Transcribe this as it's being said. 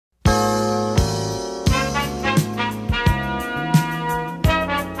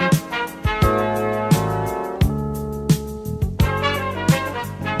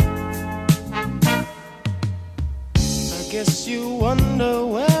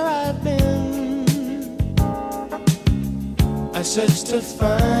search to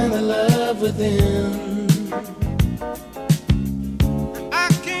find the love within. I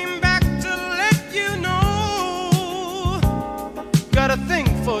came back to let you know, got a thing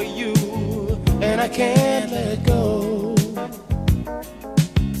for you, and I can't let go.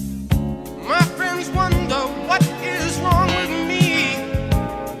 My friends wonder what is wrong with me.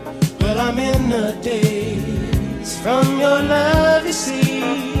 Well, I'm in a daze from your love, you see.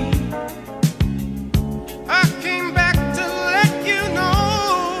 I came back to let you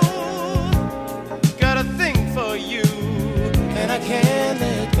know, got a thing for you, and I can't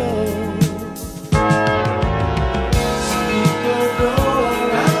let go. Some people go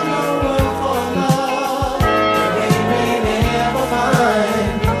around the world for love, but they may never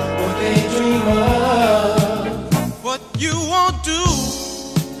find what they dream of. What you won't do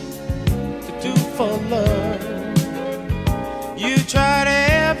to do for love, you tried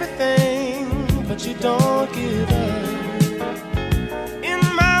everything, but you don't give up. In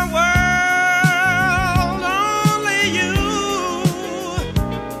my world, only you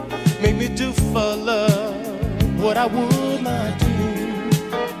make me do for love what I would not do.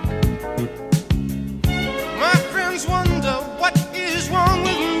 My friends wonder what is wrong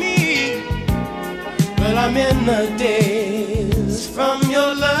with me. Well, I'm in a daze from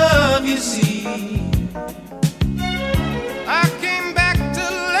your love, you see. I came back to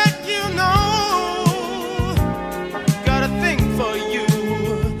let you know, got a thing for you,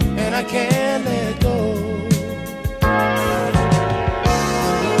 and I can't let go.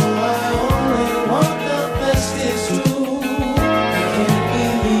 Although I only want the best, it's true, I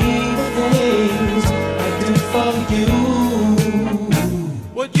can't believe the things I do for you.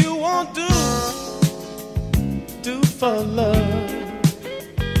 What you won't do for love.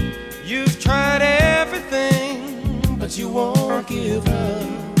 You've tried everything, but you won't give up.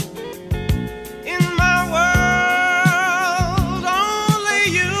 In my world, only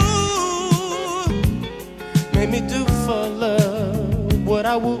you made me do for love what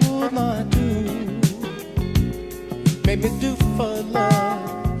I would not do. Made me do for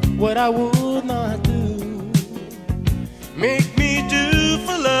love what I would not do. Make me do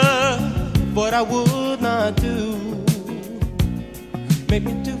for love what I would not do. Make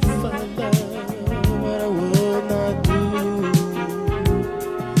me do